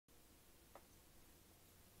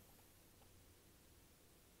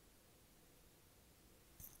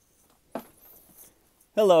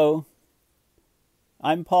Hello,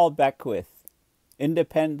 I'm Paul Beckwith,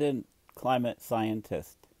 independent climate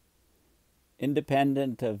scientist,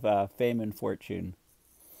 independent of fame and fortune.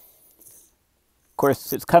 Of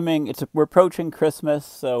course, we're approaching Christmas,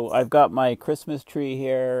 so I've got my Christmas tree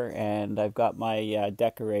here and I've got my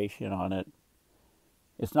decoration on it.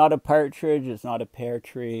 It's not a partridge, it's not a pear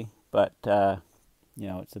tree, but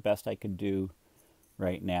it's the best I can do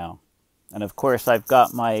right now. And of course, I've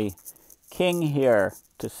got my king here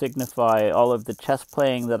to signify all of the chess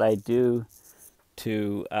playing that I do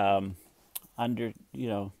to to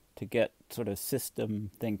get sort of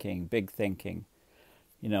system thinking, big thinking.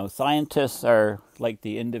 Scientists are like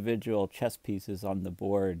the individual chess pieces on the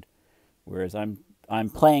board, whereas I'm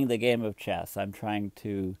playing the game of chess. I'm trying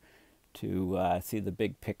to see the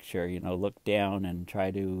big picture. Look down and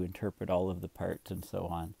try to interpret all of the parts and so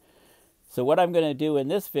on. So what I'm going to do in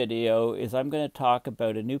this video is I'm going to talk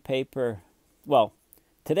about a new paper. Well,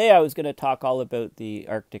 today I was going to talk all about the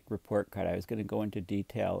Arctic report card. I was going to go into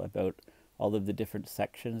detail about all of the different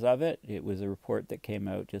sections of it. It was a report that came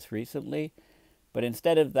out just recently. But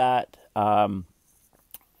instead of that, a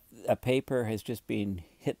paper has just been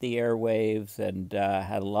hit the airwaves and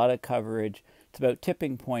had a lot of coverage. It's about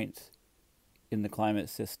tipping points in the climate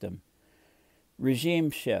system.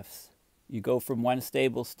 Regime shifts. You go from one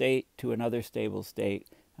stable state to another stable state.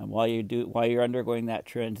 And while you're undergoing that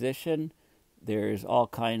transition, there's all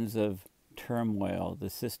kinds of turmoil. The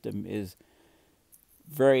system is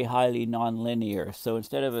very highly nonlinear. So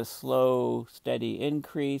instead of a slow, steady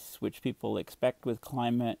increase, which people expect with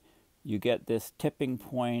climate, you get this tipping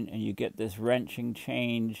point and you get this wrenching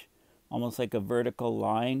change, almost like a vertical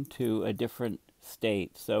line to a different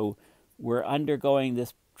state. So we're undergoing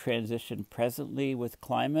this transition presently with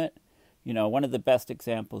climate. One of the best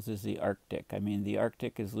examples is the Arctic. I mean, the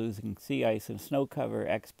Arctic is losing sea ice and snow cover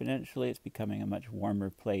exponentially. It's becoming a much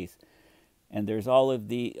warmer place. And there's all of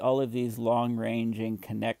these long-ranging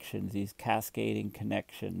connections, these cascading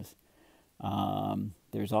connections.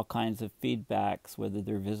 There's all kinds of feedbacks, whether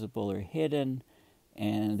they're visible or hidden,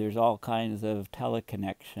 and there's all kinds of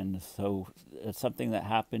teleconnections. So something that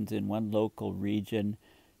happens in one local region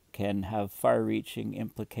can have far-reaching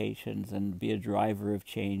implications and be a driver of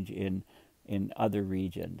change in other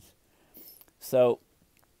regions. So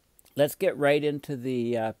let's get right into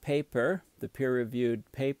the paper, the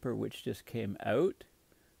peer-reviewed paper which just came out,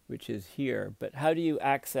 which is here. But how do you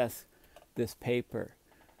access this paper?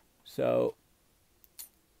 So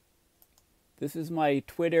this is my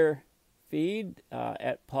Twitter feed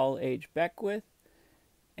at Paul H. Beckwith.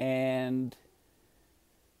 And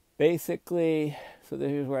basically, so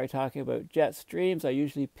this is where I'm talking about jet streams. I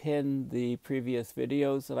usually pin the previous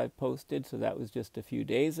videos that I've posted, so that was just a few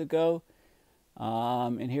days ago.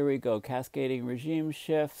 And here we go, cascading regime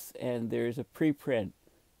shifts, and there's a preprint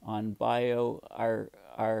on bioarxiv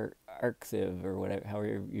or whatever,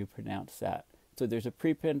 however you pronounce that. So there's a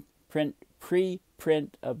preprint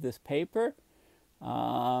of this paper,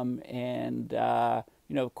 of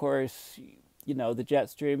course, the jet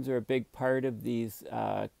streams are a big part of these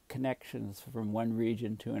connections from one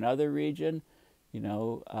region to another region,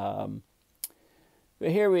 But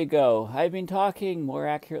here we go. I've been talking, more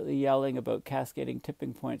accurately yelling, about cascading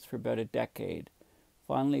tipping points for about a decade.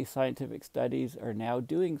 Finally, scientific studies are now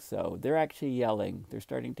doing so. They're actually yelling. They're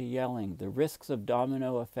starting to yelling. The risks of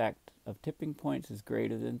domino effect of tipping points is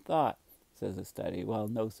greater than thought, says a study. Well,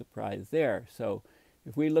 no surprise there. So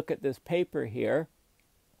if we look at this paper here,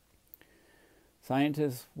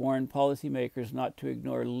 scientists warn policymakers not to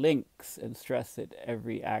ignore links and stress that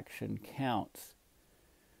every action counts.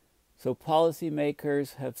 So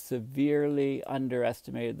policymakers have severely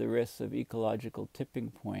underestimated the risks of ecological tipping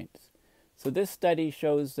points. So this study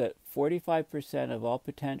shows that 45% of all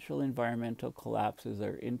potential environmental collapses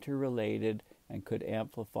are interrelated and could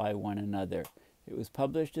amplify one another. It was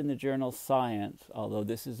published in the journal Science, although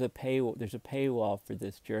there's a paywall for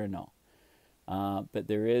this journal. But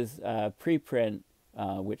there is a preprint,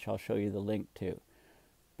 which I'll show you the link to.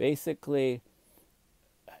 Basically,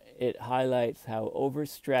 it highlights how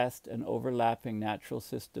overstressed and overlapping natural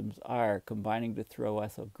systems are, combining to throw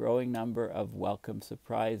us a growing number of welcome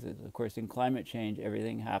surprises. Of course, in climate change,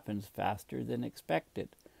 everything happens faster than expected.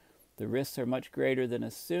 The risks are much greater than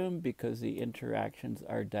assumed because the interactions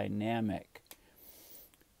are dynamic.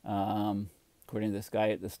 According to this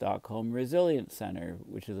guy at the Stockholm Resilience Center,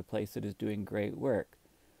 which is a place that is doing great work.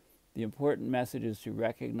 The important message is to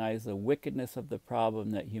recognize the wickedness of the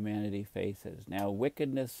problem that humanity faces. Now,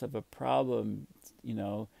 wickedness of a problem,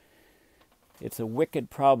 it's a wicked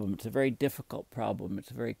problem. It's a very difficult problem.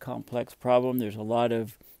 It's a very complex problem. There's a lot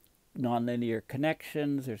of nonlinear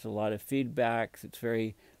connections. There's a lot of feedbacks.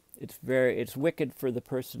 It's wicked for the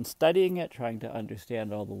person studying it, trying to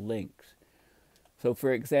understand all the links. So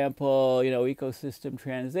for example, ecosystem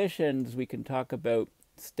transitions, we can talk about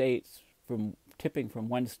states from tipping from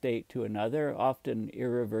one state to another, often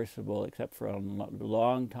irreversible except for on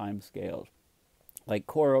long time scales. Like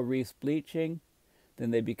coral reefs bleaching,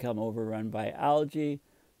 then they become overrun by algae,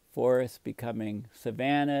 forests becoming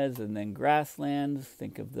savannas and then grasslands.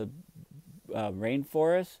 Think of the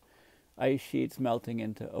rainforests, ice sheets melting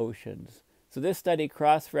into oceans. So this study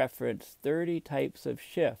cross-referenced 30 types of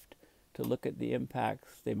shift to look at the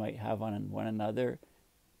impacts they might have on one another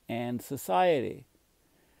and society.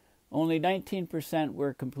 Only 19%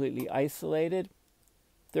 were completely isolated.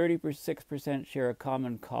 36% share a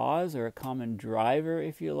common cause or a common driver,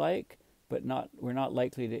 if you like, but were not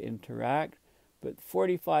likely to interact. But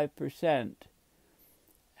 45%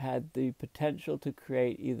 had the potential to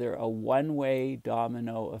create either a one-way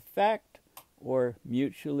domino effect or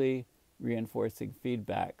mutually reinforcing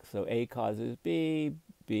feedback. So A causes B,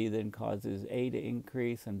 B then causes A to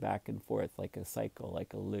increase, and back and forth like a cycle,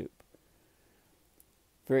 like a loop.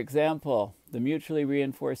 For example, the mutually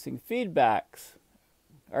reinforcing feedbacks,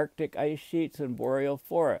 Arctic ice sheets and boreal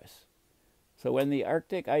forests. So when the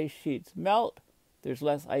Arctic ice sheets melt, there's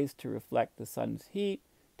less ice to reflect the sun's heat,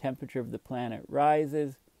 temperature of the planet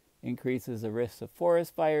rises, increases the risk of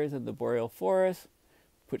forest fires in the boreal forest,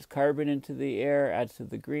 puts carbon into the air, adds to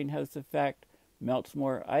the greenhouse effect, melts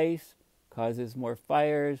more ice, causes more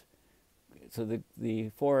fires, so the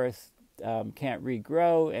forest can't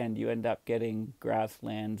regrow, and you end up getting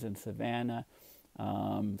grasslands and savanna,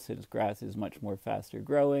 since grass is much more faster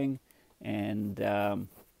growing. And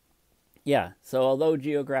so although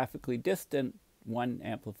geographically distant, one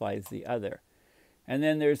amplifies the other. And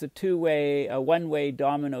then there's a one-way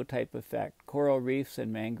domino type effect, coral reefs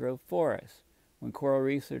and mangrove forests. When coral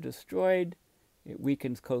reefs are destroyed, it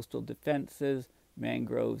weakens coastal defenses.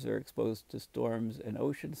 Mangroves are exposed to storms and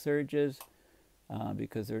ocean surges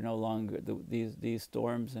because they're no longer, these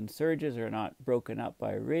storms and surges are not broken up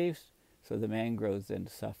by reefs, so the mangroves then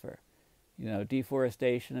suffer.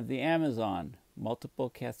 Deforestation of the Amazon, multiple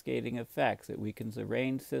cascading effects. It weakens the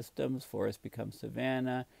rain systems, forests become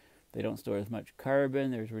savanna, they don't store as much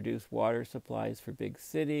carbon, there's reduced water supplies for big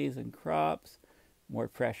cities and crops, more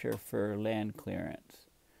pressure for land clearance.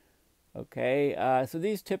 Okay, so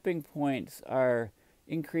these tipping points are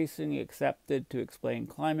increasingly accepted to explain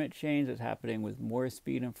climate change that's happening with more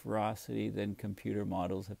speed and ferocity than computer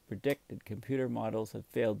models have predicted. Computer models have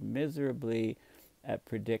failed miserably at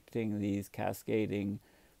predicting these cascading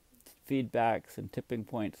feedbacks and tipping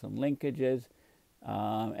points and linkages.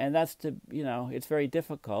 And that's it's very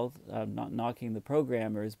difficult. I'm not knocking the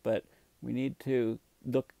programmers, but we need to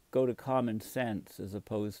go to common sense as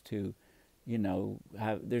opposed to,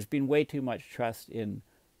 there's been way too much trust in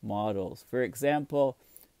models. For example,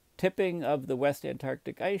 tipping of the West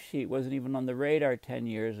Antarctic ice sheet wasn't even on the radar 10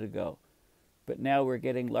 years ago. But now we're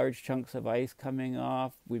getting large chunks of ice coming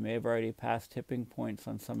off. We may have already passed tipping points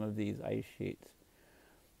on some of these ice sheets.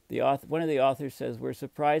 One of the authors says, we're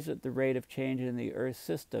surprised at the rate of change in the Earth's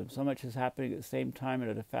system. So much is happening at the same time and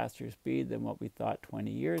at a faster speed than what we thought 20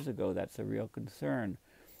 years ago. That's a real concern.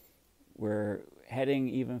 We're heading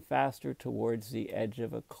even faster towards the edge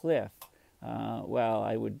of a cliff. Well,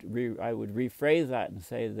 I would rephrase that and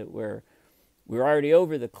say that we're already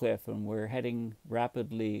over the cliff and we're heading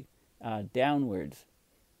rapidly downwards,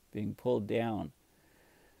 being pulled down.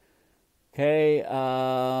 Okay.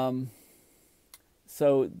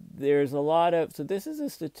 So there's a lot of, so this is a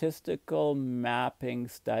statistical mapping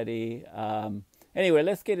study. Anyway,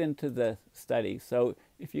 let's get into the study. So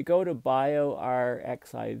if you go to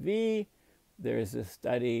BioRxiv, there's a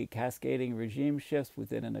study, Cascading Regime Shifts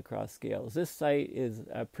Within and Across Scales. This site is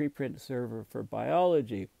a preprint server for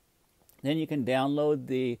biology. Then you can download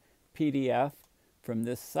the PDF from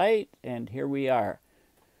this site, and here we are.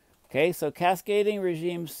 Okay, so Cascading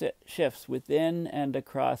Regime Shifts Within and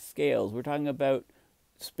Across Scales. We're talking about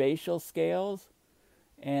spatial scales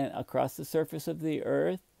and across the surface of the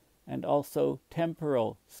Earth, and also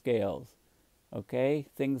temporal scales, okay?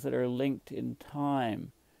 Things that are linked in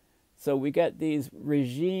time. So we get these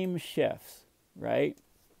regime shifts, right?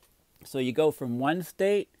 So you go from one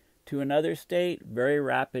state to another state, very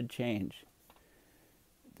rapid change.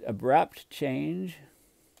 Abrupt change,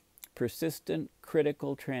 persistent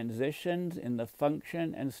critical transitions in the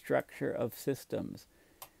function and structure of systems.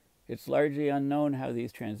 It's largely unknown how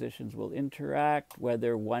these transitions will interact,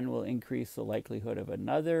 whether one will increase the likelihood of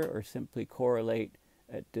another or simply correlate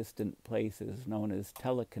at distant places, known as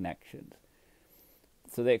teleconnections.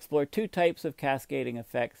 So they explore two types of cascading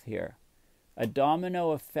effects here. A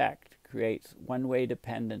domino effect creates one-way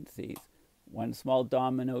dependencies. One small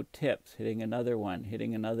domino tips, hitting another one,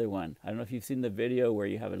 hitting another one. I don't know if you've seen the video where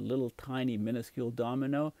you have a little tiny minuscule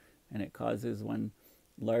domino and it causes one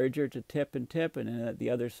larger to tip, and then at the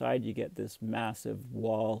other side you get this massive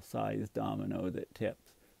wall-sized domino that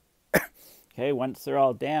tips. Okay, once they're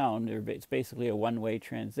all down, it's basically a one-way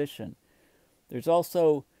transition. There's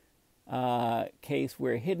also a case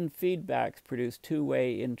where hidden feedbacks produce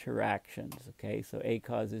two-way interactions. Okay, so A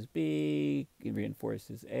causes B, it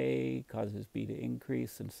reinforces A, causes B to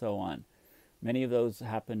increase, and so on. Many of those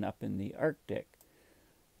happen up in the Arctic.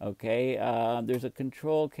 Okay, there's a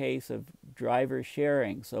control case of driver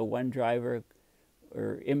sharing. So one driver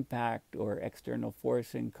or impact or external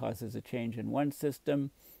forcing causes a change in one system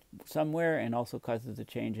somewhere and also causes a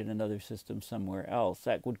change in another system somewhere else.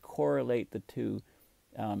 That would correlate the two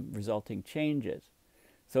resulting changes.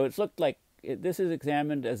 So it's looked like this is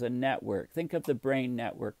examined as a network. Think of the brain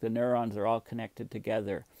network. The neurons are all connected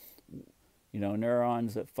together. You know,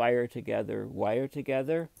 neurons that fire together wire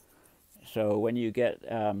together. So when you get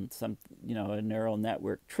a neural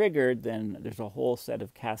network triggered, then there's a whole set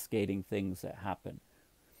of cascading things that happen.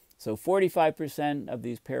 So 45% of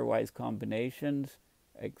these pairwise combinations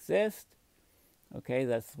exist. Okay,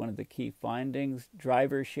 that's one of the key findings.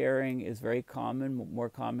 Driver sharing is very common, more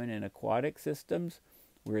common in aquatic systems,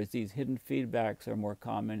 whereas these hidden feedbacks are more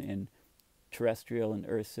common in terrestrial and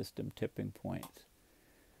Earth system tipping points.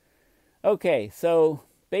 Okay, so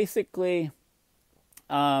basically,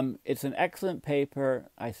 it's an excellent paper.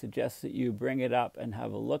 I suggest that you bring it up and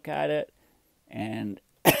have a look at it. And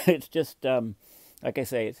it's just, like I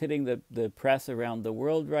say, it's hitting the press around the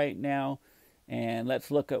world right now. And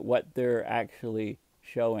let's look at what they're actually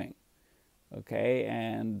showing. Okay,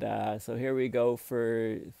 and so here we go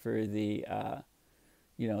for the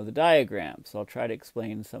the diagrams. So I'll try to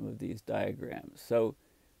explain some of these diagrams. So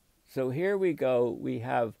here we go. We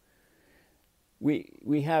have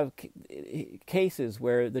cases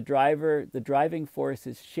where the driving force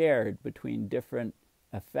is shared between different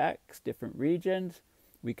effects, different regions.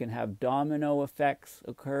 We can have domino effects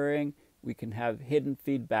occurring. We can have hidden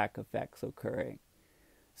feedback effects occurring.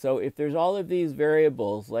 So if there's all of these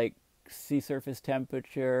variables like sea surface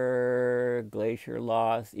temperature, glacier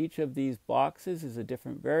loss, each of these boxes is a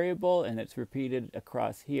different variable and it's repeated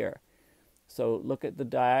across here. So look at the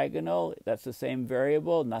diagonal, that's the same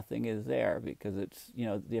variable, nothing is there because it's,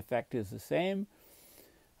 the effect is the same.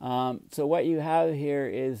 So what you have here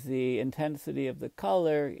is the intensity of the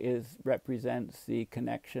color represents the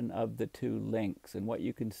connection of the two links. And what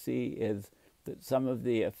you can see is that some of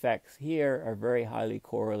the effects here are very highly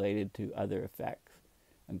correlated to other effects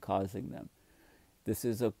and causing them. This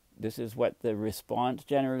is what the response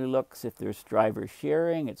generally looks if there's driver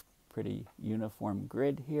shearing. It's pretty uniform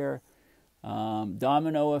grid here.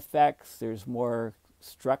 Domino effects, there's more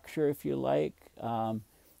structure if you like.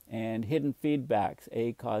 And hidden feedbacks,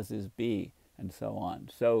 A causes B, and so on.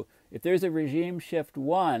 So if there's a regime shift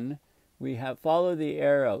 1, we follow the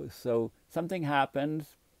arrows. So something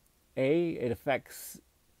happens, A, it affects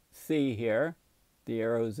C here, the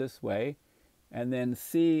arrow's this way, and then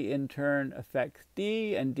C in turn affects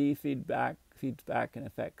D, and D feeds back and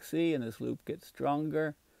affects C, and this loop gets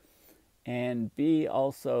stronger. And B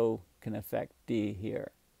also can affect D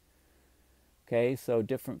here. Okay, so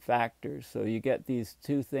different factors. So you get these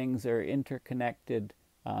two things are interconnected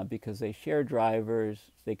because they share drivers.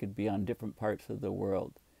 They could be on different parts of the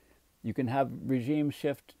world. You can have regime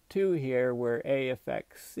shift 2 here where A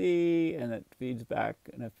affects C and it feeds back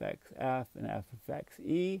and affects F and F affects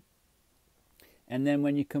E. And then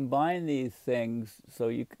when you combine these things, so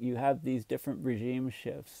you have these different regime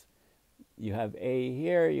shifts. You have A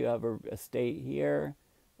here, you have a state here,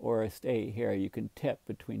 or a state here. You can tip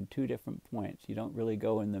between two different points. You don't really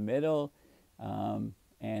go in the middle.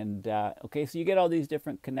 Okay, so you get all these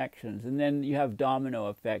different connections. And then you have domino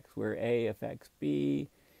effects where A affects B,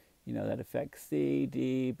 that affects C,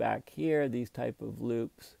 D, back here, these type of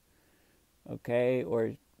loops. Okay,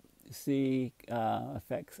 or C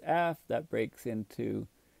affects F, that breaks into,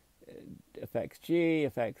 affects G,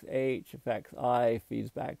 affects H, affects I, feeds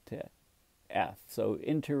back to F. So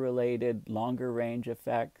interrelated, longer range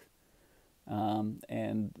effects,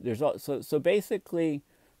 and there's also so basically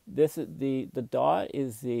this is the dot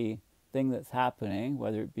is the thing that's happening,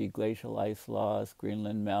 whether it be glacial ice loss,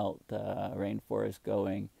 Greenland melt, rainforest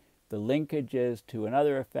going. The linkages to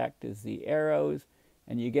another effect is the arrows,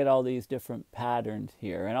 and you get all these different patterns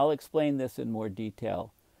here. And I'll explain this in more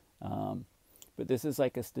detail, but this is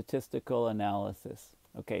like a statistical analysis.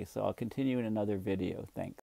 Okay, so I'll continue in another video. Thanks.